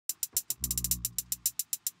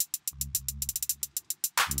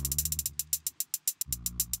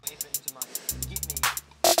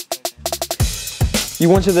You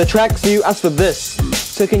wanted the track, so you asked for this.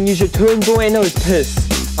 So you can use your tune, boy, I know it's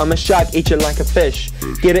piss. I'm a shark, eat you like a fish.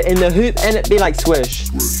 Get it in the hoop and it be like swish.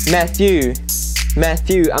 Matthew,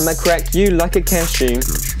 I'ma crack you like a cashew.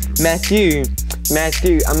 Matthew,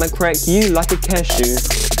 I'ma crack you like a cashew.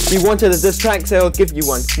 You wanted a diss track, so I'll give you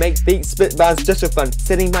one. Make beats, spit bars just for fun.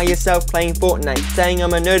 Sitting by yourself playing Fortnite. Saying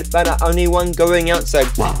I'm a nerd, but I'm only one going outside.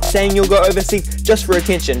 Saying you'll go overseas just for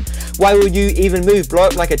attention. Why will you even move? Blow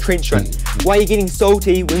up like a trench run. Why are you getting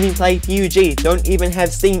salty when you play PUG? Don't even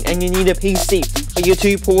have Steam and you need a PC. But you're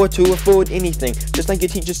too poor to afford anything. Just like your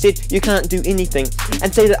teacher said, you can't do anything.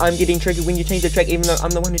 And say that I'm getting triggered when you change the track, even though I'm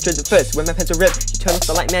the one who chose it first. When my pants are ripped, you turn off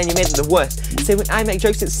the light, man, you made it the worst. Say when I make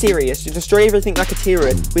jokes, it's serious. You destroy everything like a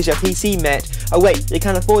terrorist. Where's your PC, Matt? Oh wait, you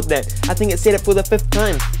can't afford that. I think it's said it for the 5th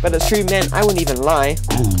time. But it's true, man, I wouldn't even lie.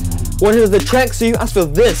 Wanted the track, so you asked for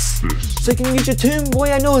this. So you can use your tune,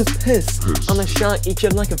 boy, I know it's piss. I'm a shark, eat you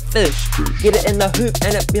like a fish. Get it in the hoop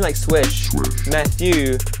and it be like swish.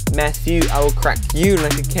 Matthew, I will crack you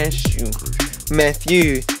like a cashew.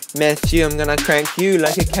 Matthew, I'm gonna crack you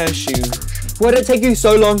like a cashew. Why'd it take you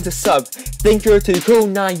so long to sub? Think you're too cool?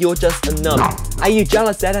 Nah, you're just a nub. Are you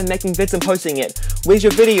jealous that I'm making vids and posting it? Where's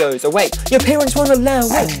your videos? Oh wait, your parents won't allow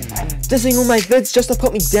it. Dissing all my vids just to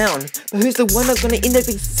put me down. But who's the one that's gonna end up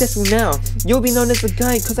being successful now? You'll be known as the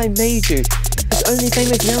guy cause I made you. It's only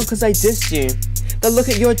famous now cause I dissed you. But look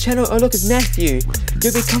at your channel, oh look at Matthew.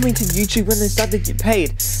 You'll be coming to YouTube when they start to get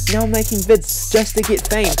paid. Now I'm making vids just to get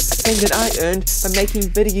fame. Fame that I earned by making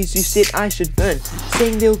videos you said I should burn.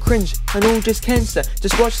 Saying they'll cringe and all just cancer.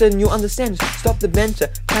 Just watch it and you'll understand. Stop the banter.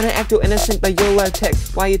 Kinda act all innocent but you're low tech.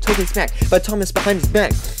 Why you talking smack? But Thomas behind his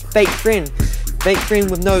back. Fake friend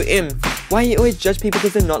with no M. Why you always judge people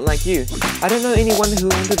because they're not like you? I don't know anyone who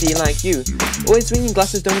wants to be like you. Always wearing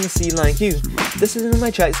glasses, don't want to see like you. This isn't in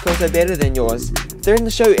my tracks cause they're better than yours. They're in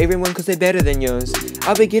the show everyone cause they're better than yours.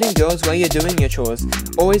 I'll be getting girls while you're doing your chores.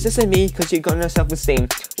 Always dissing me cause you got no self-esteem.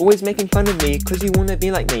 Always making fun of me cause you wanna be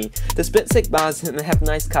like me. The spit sick bars and have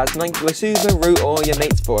nice cars like the Subaru or your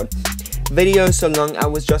mate's Ford. Videos so long I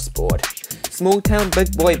was just bored. Small town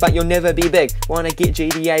big boy but you'll never be big. Wanna get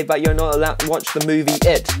GDA but you're not allowed to watch the movie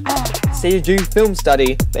It. Say you do film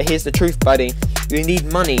study, but here's the truth buddy. You need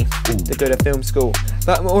money to go to film school.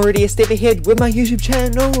 But I'm already a step ahead with my YouTube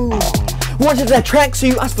channel. Wanted that track so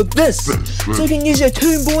you asked for this. So you can use your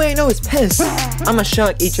tune, boy, I know it's piss. I'm a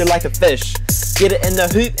shark, eat you like a fish. Get it in the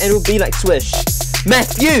hoop and it'll be like swish.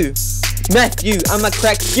 Matthew, I'ma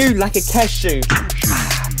crack you like a cashew.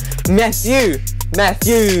 Matthew,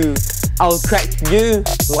 I'll crack you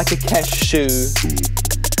like a cashew.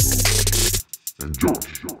 And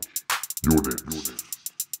Josh, you're next.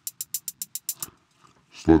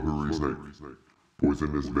 Slippery snake.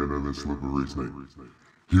 Poisonous venomous slippery snake.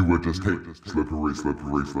 He would just take slippery snake.